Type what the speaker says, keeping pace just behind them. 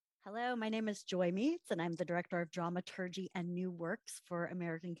Hello, my name is Joy Meets, and I'm the Director of Dramaturgy and New Works for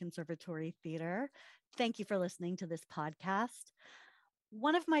American Conservatory Theater. Thank you for listening to this podcast.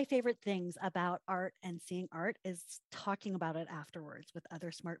 One of my favorite things about art and seeing art is talking about it afterwards with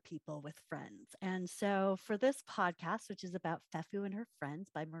other smart people, with friends. And so for this podcast, which is about Fefu and Her Friends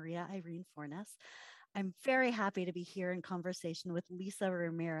by Maria Irene Fornes, I'm very happy to be here in conversation with Lisa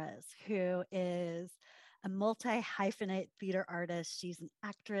Ramirez, who is a multi hyphenate theater artist. She's an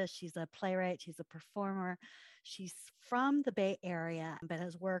actress, she's a playwright, she's a performer. She's from the Bay Area, but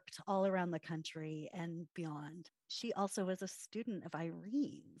has worked all around the country and beyond. She also was a student of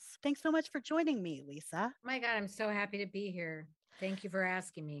Irene's. Thanks so much for joining me, Lisa. My God, I'm so happy to be here. Thank you for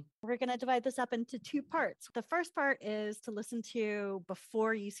asking me. We're going to divide this up into two parts. The first part is to listen to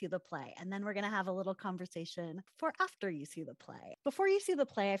before you see the play, and then we're going to have a little conversation for after you see the play. Before you see the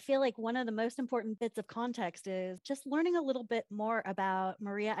play, I feel like one of the most important bits of context is just learning a little bit more about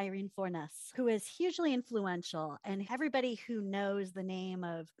Maria Irene Fornes, who is hugely influential. And everybody who knows the name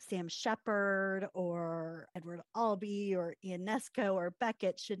of Sam Shepard or Edward Albee or Ionesco or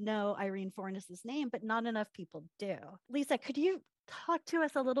Beckett should know Irene Fornes's name, but not enough people do. Lisa, could you talk to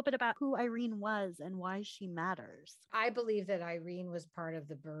us a little bit about who Irene was and why she matters? I believe that Irene was part of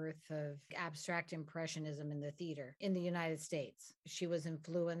the birth of abstract impressionism in the theater in the United States. She was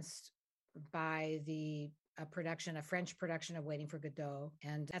influenced by a French production of Waiting for Godot,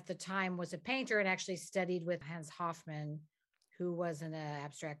 and at the time was a painter and actually studied with Hans Hofmann, who was an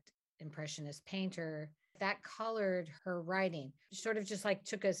abstract impressionist painter. That colored her writing. She sort of just like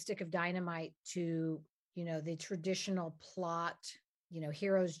took a stick of dynamite to the traditional plot,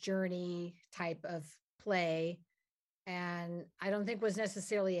 hero's journey type of play. And I don't think was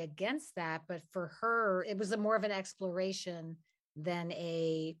necessarily against that, but for her, it was more of an exploration than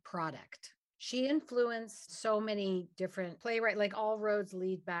a product. She influenced so many different playwrights, like all roads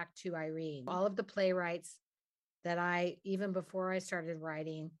lead back to Irene. All of the playwrights that even before I started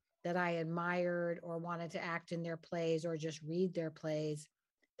writing, that I admired or wanted to act in their plays or just read their plays,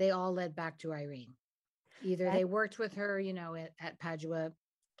 they all led back to Irene. Either they worked with her, at Padua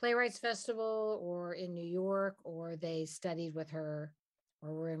Playwrights Festival or in New York, or they studied with her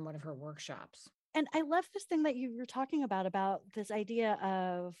or were in one of her workshops. And I love this thing that you were talking about this idea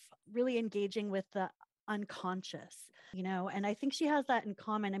of really engaging with the unconscious, and I think she has that in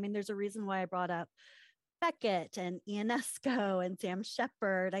common. I mean, there's a reason why I brought up Beckett and Ionesco and Sam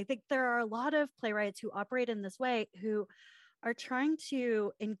Shepard. I think there are a lot of playwrights who operate in this way who are trying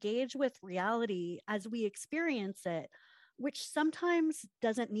to engage with reality as we experience it, which sometimes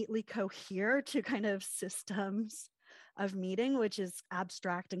doesn't neatly cohere to kind of systems of meaning, which is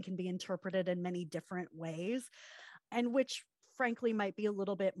abstract and can be interpreted in many different ways, and which frankly might be a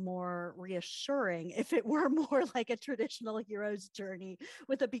little bit more reassuring if it were more like a traditional hero's journey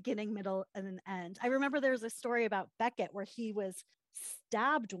with a beginning, middle, and an end. I remember there was a story about Beckett where he was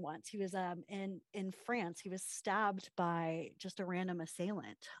stabbed once. He was in France. He was stabbed by just a random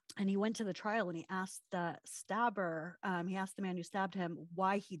assailant, and he went to the trial and he asked the stabber, he asked the man who stabbed him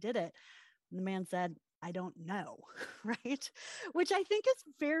why he did it. And the man said, "I don't know." Right? Which I think is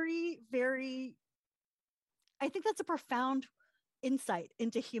very, very, I think that's a profound insight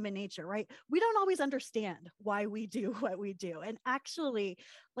into human nature, right? We don't always understand why we do what we do. And actually,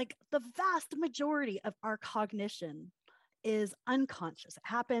 like the vast majority of our cognition is unconscious. It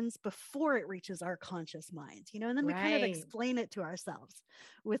happens before it reaches our conscious minds, and then we kind of explain it to ourselves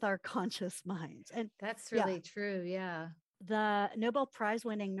with our conscious minds. And that's really true. Yeah. The Nobel Prize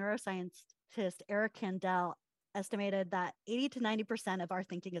winning neuroscientist Eric Kandel estimated that 80 to 90% of our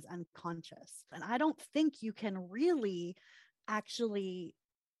thinking is unconscious. And I don't think you can really actually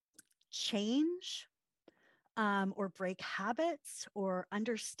change or break habits or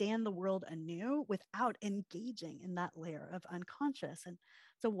understand the world anew without engaging in that layer of unconscious. And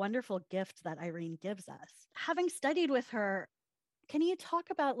it's a wonderful gift that Irene gives us. Having studied with her, can you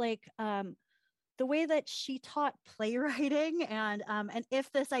talk about the way that she taught playwriting and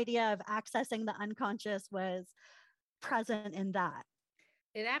if this idea of accessing the unconscious was present in that?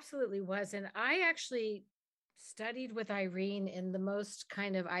 It absolutely was. And I actually studied with Irene in the most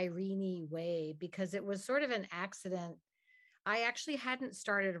kind of Irene-y way because it was sort of an accident. I actually hadn't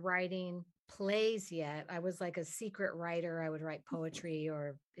started writing plays yet. I was like a secret writer. I would write poetry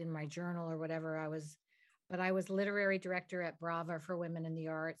or in my journal or whatever. But I was literary director at Brava for Women in the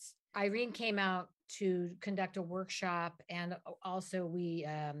Arts. Irene came out to conduct a workshop, and also we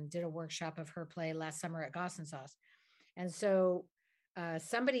did a workshop of her play last summer at Goss and Sauce. And so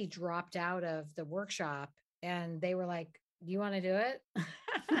somebody dropped out of the workshop and they were like, "Do you want to do it?"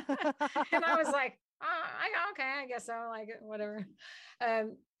 And I was like, okay, I guess so, like whatever.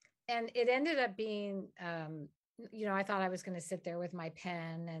 And it ended up being, I thought I was going to sit there with my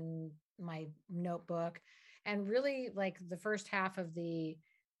pen and my notebook. And really, like the first half of the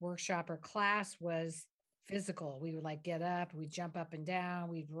workshop or class was physical. We would like get up, we'd jump up and down,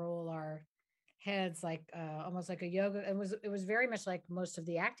 we'd roll our heads like almost like a yoga. It was very much like most of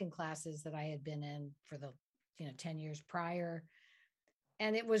the acting classes that I had been in for the 10 years prior.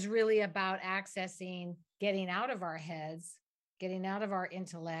 And it was really about accessing, getting out of our heads, getting out of our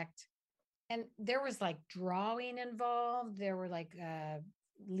intellect. And there was like drawing involved. There were like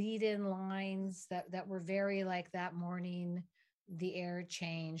lead in lines that were very like that morning, the air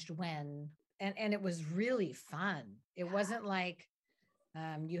changed when, and it was really fun. It wasn't like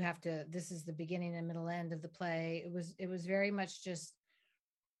you have to, this is the beginning and middle end of the play. It was very much just,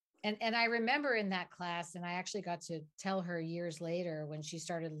 and I remember in that class, and I actually got to tell her years later when she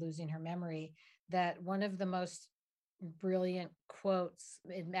started losing her memory, that one of the most brilliant quotes,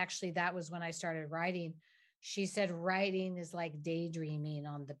 and actually that was when I started writing, she said, writing is like daydreaming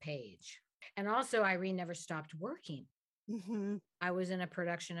on the page. And also Irene never stopped working. Mm-hmm. I was in a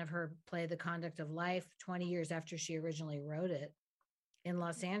production of her play, The Conduct of Life, 20 years after she originally wrote it in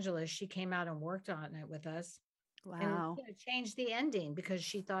Los Angeles. She came out and worked on it with us. Wow. And changed the ending because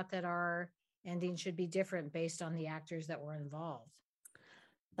she thought that our ending should be different based on the actors that were involved.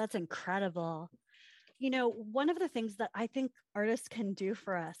 That's incredible. One of the things that I think artists can do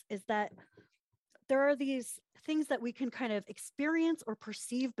for us is that there are these things that we can kind of experience or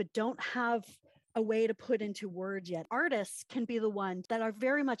perceive, but don't have a way to put into words yet. Artists can be the ones that are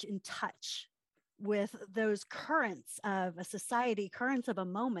very much in touch with those currents of a society, currents of a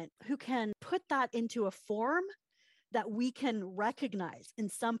moment, who can put that into a form that we can recognize in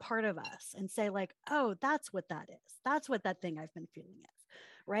some part of us and say like, oh, that's what that is. That's what that thing I've been feeling is,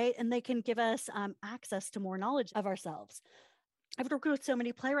 right? And they can give us access to more knowledge of ourselves. I've worked with so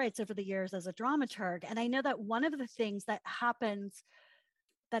many playwrights over the years as a dramaturg, and I know that one of the things that happens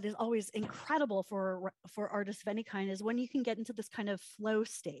that is always incredible for artists of any kind is when you can get into this kind of flow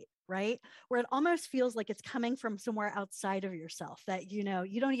state, right? Where it almost feels like it's coming from somewhere outside of yourself, that you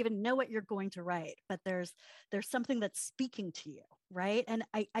don't even know what you're going to write, but there's something that's speaking to you, right? And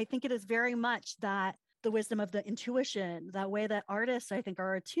I think it is very much that the wisdom of the intuition, that way that artists, I think,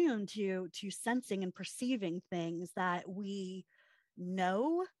 are attuned to sensing and perceiving things that we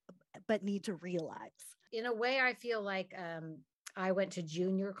know but need to realize. In a way, I feel like I went to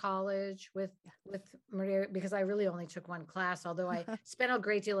junior college with Maria because I really only took one class, although I spent a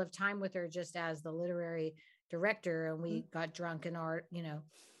great deal of time with her just as the literary director, and we got drunk and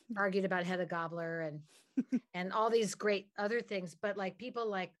argued about Hedda Gabler and all these great other things. But like people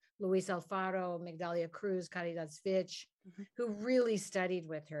like Luis Alfaro, Migdalia Cruz, Caridad Fitch, who really studied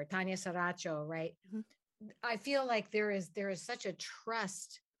with her, Tanya Saracho, right? I feel like there is such a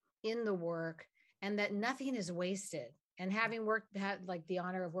trust in the work, and that nothing is wasted. And having had like the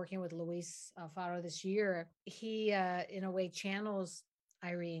honor of working with Luis Alfaro this year, he in a way channels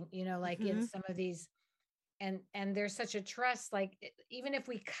Irene, in some of these, and there's such a trust. Like even if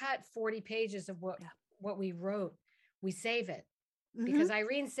we cut 40 pages of what we wrote, we save it because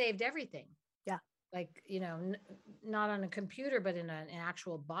Irene saved everything. Yeah, like not on a computer, but in an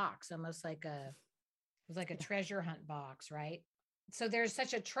actual box, almost like it was like a treasure hunt box, right? So there's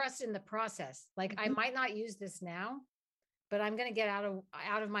such a trust in the process. Like I might not use this now, but I'm going to get out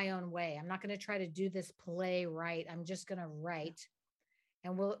of my own way. I'm not going to try to do this play right. I'm just going to write,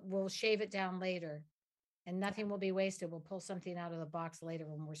 and we'll shave it down later, and nothing will be wasted. We'll pull something out of the box later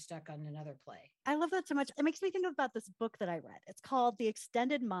when we're stuck on another play. I love that so much. It makes me think about this book that I read. It's called The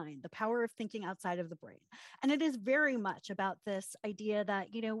Extended Mind, The Power of Thinking Outside of the Brain. And it is very much about this idea that,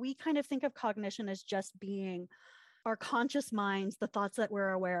 we kind of think of cognition as just being our conscious minds, the thoughts that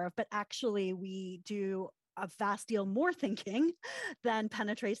we're aware of, but actually we do a vast deal more thinking than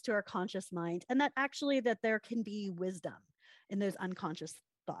penetrates to our conscious mind. And that actually that there can be wisdom in those unconscious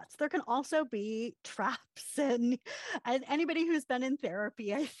thoughts. There can also be traps, and anybody who's been in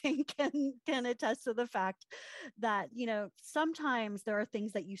therapy, I think, can attest to the fact that, sometimes there are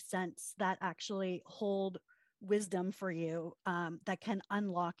things that you sense that actually hold wisdom for you, that can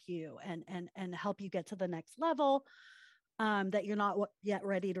unlock you and help you get to the next level. That you're not yet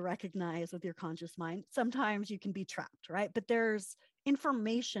ready to recognize with your conscious mind. Sometimes you can be trapped, right? But there's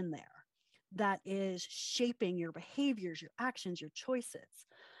information there that is shaping your behaviors, your actions, your choices.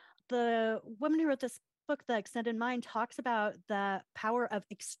 The woman who wrote this book, The Extended Mind, talks about the power of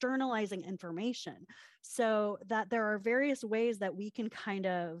externalizing information, so that there are various ways that we can kind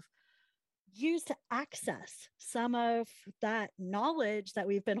of use to access some of that knowledge that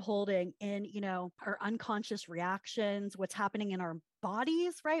we've been holding in, our unconscious reactions, what's happening in our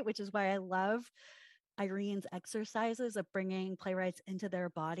bodies, right? Which is why I love Irene's exercises of bringing playwrights into their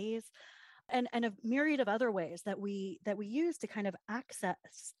bodies, and a myriad of other ways that we use to kind of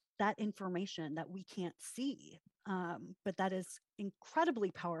access that information that we can't see, but that is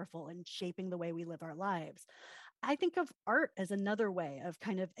incredibly powerful in shaping the way we live our lives. I think of art as another way of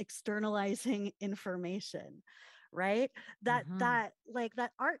kind of externalizing information, right? Mhm.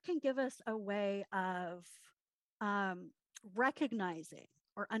 That art can give us a way of um, recognizing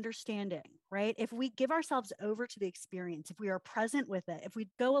or understanding, right? If we give ourselves over to the experience, if we are present with it, if we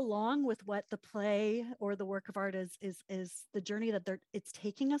go along with what the play or the work of art is the journey that it's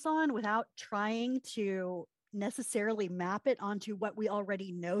taking us on without trying to necessarily map it onto what we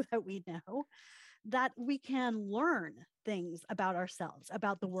already know that we know, that we can learn things about ourselves,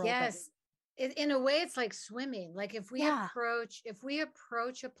 about the world that we. Yes. In a way, it's like swimming. Like Yeah. if we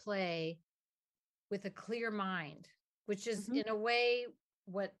approach a play with a clear mind, which is Mhm. in a way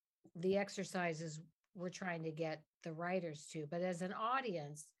what the exercises we're trying to get the writers to. But as an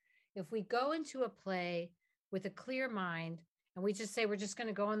audience, if we go into a play with a clear mind and we just say we're just going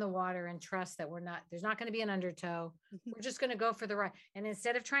to go in the water and trust that there's not going to be an undertow. Mhm. We're just going to go for the ride. And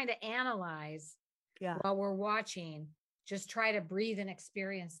instead of trying to analyze Yeah. while we're watching, just try to breathe and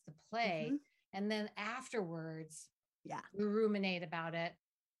experience the play. Mhm. And then afterwards, Yeah. we ruminate about it, and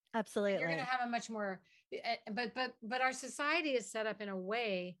you're going to Absolutely. have a much more but our society is set up in a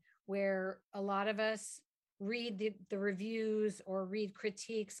way where a lot of us read the reviews or read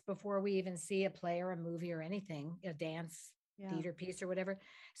critiques before we even see a play or a movie or anything, a dance Yeah. theater piece or whatever,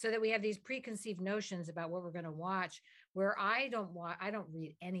 so that we have these preconceived notions about what we're going to watch, where I don't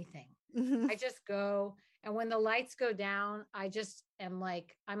read anything. Mhm. I just go, and when the lights go down, I just am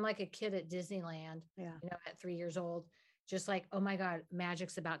like, I'm like a kid at Disneyland, Yeah. at 3 years old, just like, oh my God,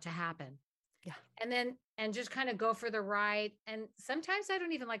 magic's about to happen. Yeah. And just kind of go for the ride. And sometimes I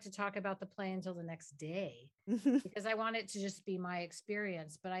don't even like to talk about the play until the next day Mhm. because I want it to just be my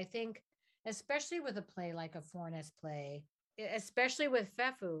experience. But I think, especially with a play like a Fornes play, especially with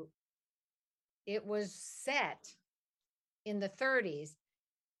Fefu, it was set in the 30s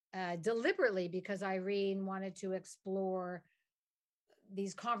deliberately because Irene wanted to explore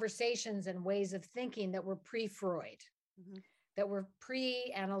these conversations and ways of thinking that were pre-Freud, Mhm. that were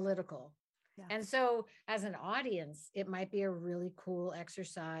pre-analytical. Yeah. And so, as an audience, it might be a really cool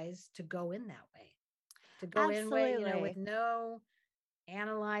exercise to go in that way, to go in way, with Absolutely. no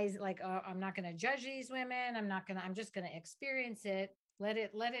analyze, like, I'm not going to judge these women. I'm just going to experience it. Let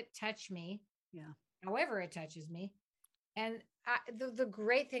it touch me, Yeah. however it touches me. And the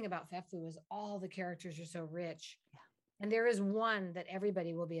great thing about Fefu is all the characters are so rich. Yeah. And there is one that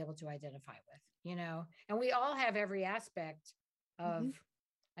everybody will be able to identify with, and we all have every aspect of, Mhm.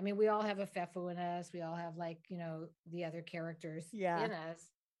 I mean, we all have a Fefu in us. We all have, like, the other characters Yeah. in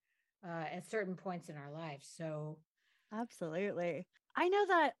us at certain points in our lives. So, Absolutely. I know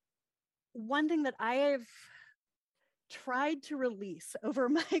that one thing that I have tried to release over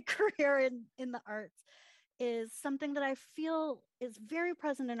my career in the arts is something that I feel is very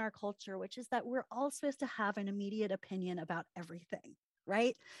present in our culture, which is that we're all supposed to have an immediate opinion about everything,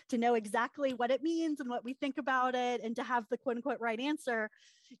 right? To know exactly what it means and what we think about it, and to have the quote unquote right answer,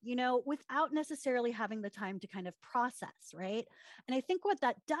 without necessarily having the time to kind of process, right? And I think what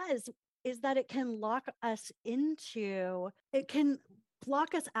that does is that it can block us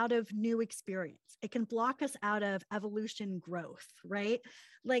out of new experience. It can block us out of evolution growth, right?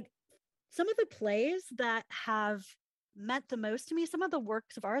 Like some of the plays that have meant the most to me, some of the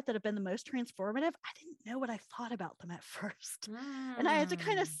works of art that have been the most transformative, I didn't know what I thought about them at first. And I had to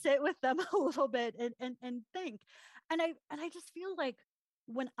kind of mm, sit with them a little bit and think. And I just feel like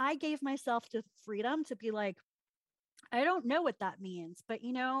when I gave myself the freedom to be like, I don't know what that means, but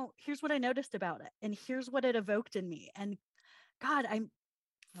here's what I noticed about it. And here's what it evoked in me. And God, I'm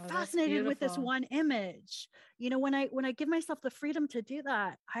oh, that's fascinated with this beautiful. one image. When I give myself the freedom to do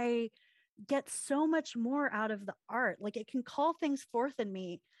that, I get so much more out of the art. Like it can call things forth in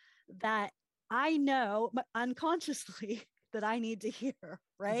me that I know unconsciously that I need to hear,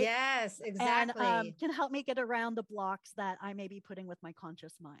 right? Yes, And exactly. can help me get around the blocks that I may be putting with my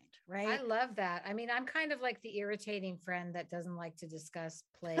conscious mind, I right? love that. I mean, I'm kind of like the irritating friend that doesn't like to discuss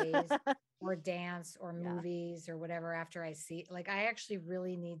plays or dance or Yeah. movies or whatever after I see. Like, I actually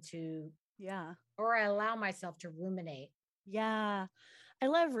really need to, Yeah. or I allow myself to ruminate. Yeah. I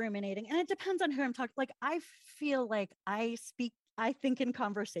love ruminating, and it depends on who I'm talking. Like I feel like I think in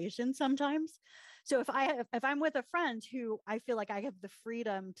conversation sometimes. So if I'm with a friend who I feel like I have the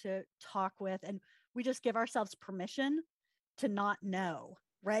freedom to talk with, and we just give ourselves permission to not know,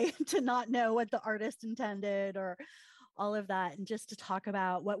 right? To not know what the artist intended, all of that, and just to talk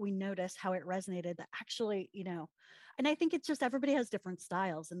about what we noticed, how it resonated, that actually, and I think it's just everybody has different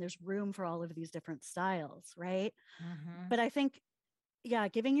styles and there's room for all of these different styles, right? Mm-hmm. But I think, yeah,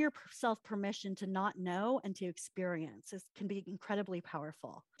 giving yourself permission to not know and to experience can be incredibly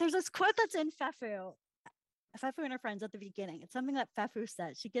powerful. There's this quote that's in Fefu and her friends at the beginning. It's something that Fefu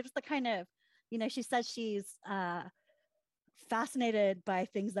says. She gives the kind of, she says she's fascinated by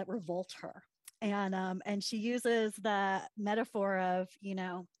things that revolt her. And she uses the metaphor of,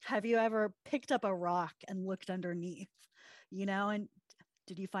 have you ever picked up a rock and looked underneath, and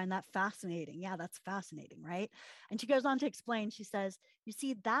did you find that fascinating? Yeah, that's fascinating, right? And she goes on to explain, she says, you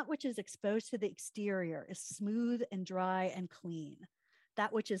see, that which is exposed to the exterior is smooth and dry and clean.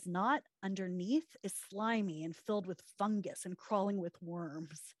 That which is not underneath is slimy and filled with fungus and crawling with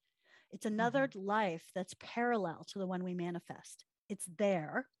worms. It's another life that's parallel to the one we manifest. It's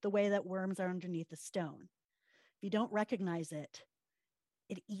there, the way that worms are underneath a stone. If you don't recognize it,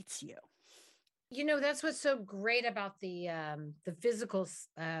 it eats you. That's what's so great about the physical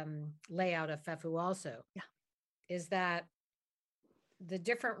layout of Fefu also. Yeah. Is that the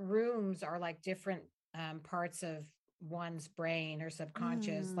different rooms are like different parts of one's brain or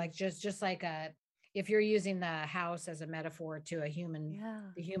subconscious, like just like if you're using the house as a metaphor to the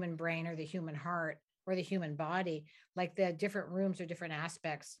human brain or the human heart or the human body, like the different rooms are different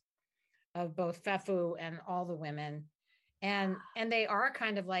aspects of both Fefu and all the women. And they are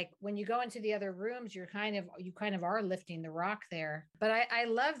kind of like, when you go into the other rooms, you kind of are lifting the rock there. But I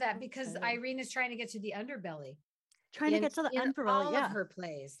love that because Irene is trying to get to the underbelly. Trying to get to the underbelly, all of her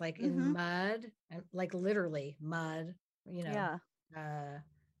plays, like in mud, like literally mud,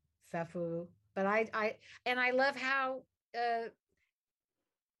 Fefu. But I love how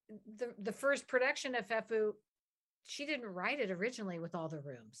the first production of Fefu, she didn't write it originally with all the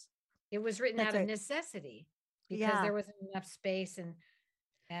rooms. It was written out of necessity because there wasn't enough space, and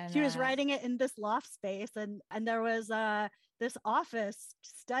she was writing it in this loft space, and there was this office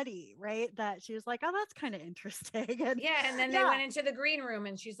study, right? That she was like, oh, that's kind of interesting. And and then they went into the green room,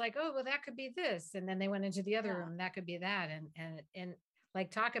 and she's like, oh, well, that could be this. And then they went into the other room, that could be that. And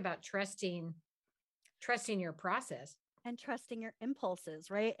like, talk about trusting your process and trusting your impulses,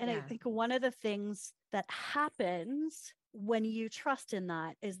 right? And I think one of the things that happens when you trust in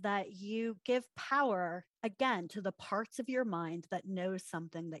that is that you give power again to the parts of your mind that knows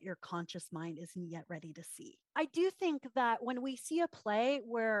something that your conscious mind isn't yet ready to see. I do think that when we see a play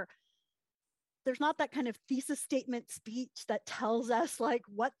where there's not that kind of thesis statement speech that tells us like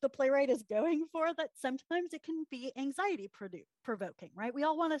what the playwright is going for, that sometimes it can be anxiety provoking, right? We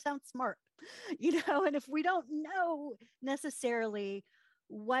all want to sound smart, and if we don't know necessarily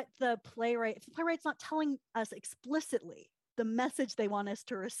what if the playwright's not telling us explicitly the message they want us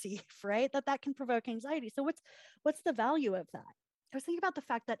to receive, right? That can provoke anxiety. So what's the value of that? I was thinking about the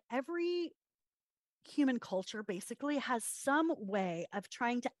fact that every human culture basically has some way of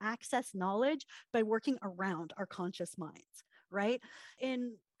trying to access knowledge by working around our conscious minds, right?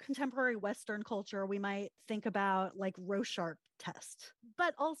 In contemporary Western culture, we might think about like Rorschach test,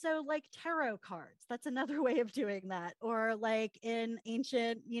 but also like tarot cards. That's another way of doing that. Or like in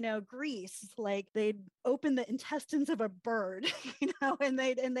ancient, Greece, like they'd open the intestines of a bird, and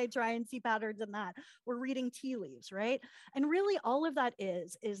they'd try and see patterns in that. Or reading tea leaves, right? And really all of that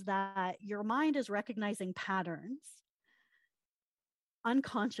is that your mind is recognizing patterns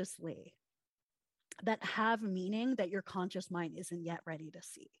unconsciously that have meaning that your conscious mind isn't yet ready to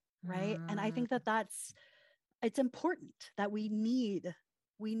see, right? And I think that it's important that we need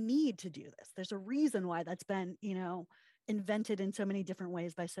to do this. There's a reason why that's been, invented in so many different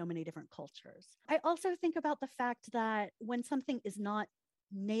ways by so many different cultures. I also think about the fact that when something is not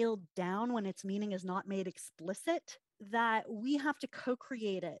nailed down, when its meaning is not made explicit, that we have to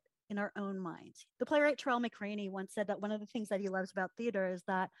co-create it in our own minds. The playwright Terrell McCraney once said that one of the things that he loves about theater is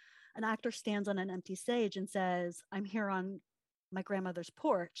that an actor stands on an empty stage and says, I'm here on my grandmother's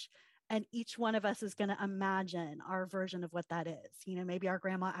porch. And each one of us is going to imagine our version of what that is. Maybe our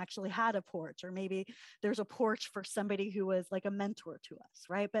grandma actually had a porch, or maybe there's a porch for somebody who was like a mentor to us,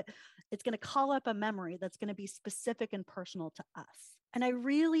 right? But it's going to call up a memory that's going to be specific and personal to us. And I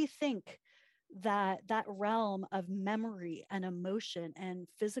really think that realm of memory and emotion and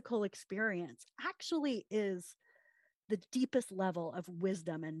physical experience actually is the deepest level of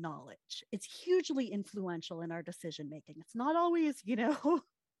wisdom and knowledge. It's hugely influential in our decision making. It's not always,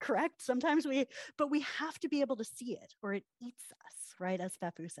 correct. Sometimes but we have to be able to see it or it eats us, right? As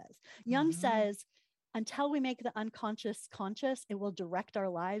Fefu says. Jung says, until we make the unconscious conscious, it will direct our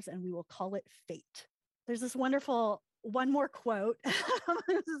lives and we will call it fate. There's this wonderful, one more quote.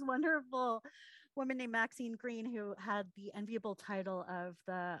 There's this wonderful woman named Maxine Greene who had the enviable title of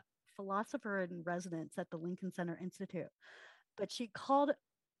the philosopher in residence at the Lincoln Center Institute. But she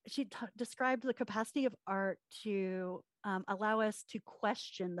described the capacity of art to allow us to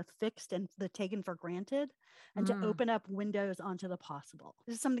question the fixed and the taken for granted and to Mm. open up windows onto the possible.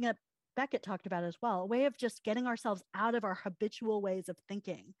 This is something that Beckett talked about as well, a way of just getting ourselves out of our habitual ways of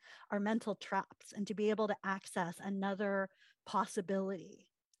thinking, our mental traps, and to be able to access another possibility,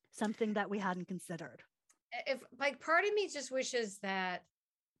 something that we hadn't considered. If like part of me just wishes that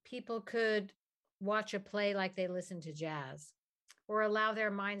people could watch a play like they listen to jazz or allow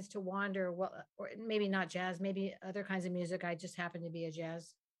their minds to wander, well, or maybe not jazz, maybe other kinds of music. I just happen to be a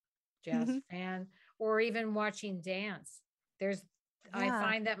jazz Mhm. fan, or even watching dance. There's I Yeah.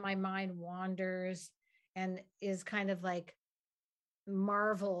 find that my mind wanders and is kind of like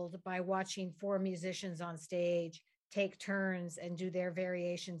marveled by watching four musicians on stage take turns and do their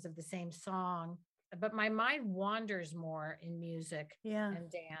variations of the same song. But my mind wanders more in music Yeah. and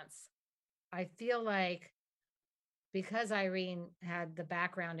dance. I feel like because Irene had the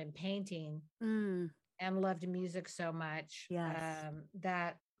background in painting Mm, and loved music so much, yes.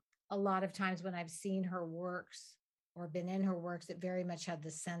 that a lot of times when I've seen her works or been in her works, it very much had the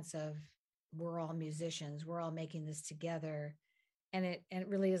sense of we're all musicians, we're all making this together. And it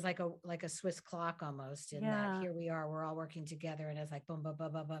really is like a Swiss clock almost, in that Yeah. here we are, we're all working together, and it's like boom, boom,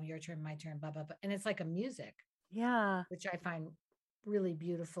 boom, boom, boom, your turn, my turn, blah, blah, blah. And it's like a music, Yeah. which I find really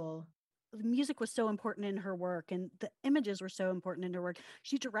beautiful. The music was so important in her work and the images were so important in her work.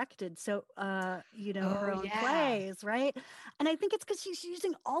 She directed her Oh own yeah. plays, right? And I think it's because she's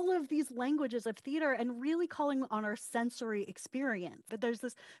using all of these languages of theater and really calling on our sensory experience. But there's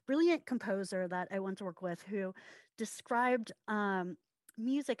this brilliant composer that I went to work with who described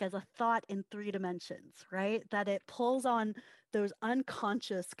music as a thought in three dimensions, right? That it pulls on those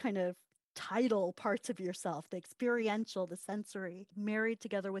unconscious kind of tidal parts of yourself, the experiential, the sensory, married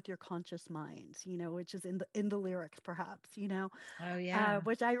together with your conscious mind, which is in the lyrics, perhaps, Oh yeah.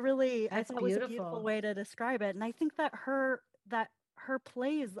 which I That's thought was a beautiful beautiful. way to describe it. And I think that her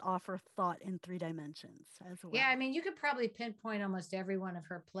plays offer thought in three dimensions as Yeah, I well. mean, you could probably pinpoint almost every one of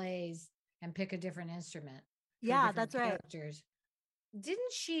her plays and pick a different instrument for Yeah, different that's right. characters.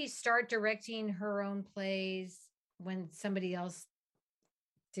 Didn't she start directing her own plays when somebody else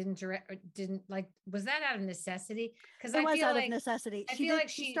didn't direct, or didn't like, was that out of necessity? Because It was out of necessity. I She feel did. like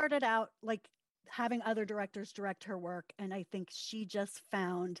She she started out like having other directors direct her work, and I think she just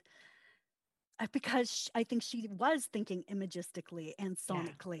found because I think she was thinking imagistically and yeah,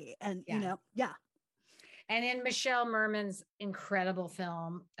 sonically, and yeah. yeah. And in Michelle Merman's incredible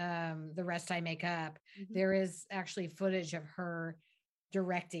film, The Rest I Make Up, Mhm. there is actually footage of her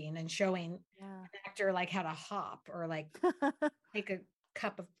directing and showing Yeah. an actor like how to hop or like take a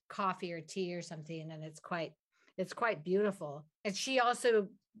cup of coffee or tea or something, and it's quite beautiful. And she also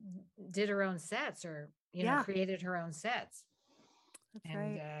did her own sets, or Yeah, created her own sets, that's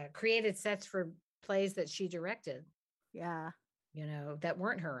and right. created sets for plays that she directed, Yeah. that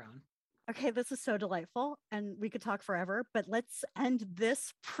weren't her own. Okay, this is so delightful, and we could talk forever, but let's end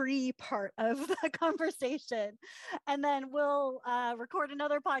this pre part of the conversation, and then we'll record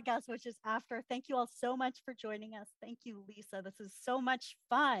another podcast, which is after. Thank you all so much for joining us. Thank you, Lisa. This is so much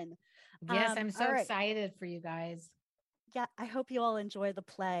fun. Yes, I'm so All right. excited for you guys. Yeah, I hope you all enjoy the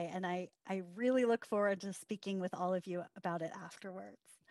play, and I really look forward to speaking with all of you about it afterwards.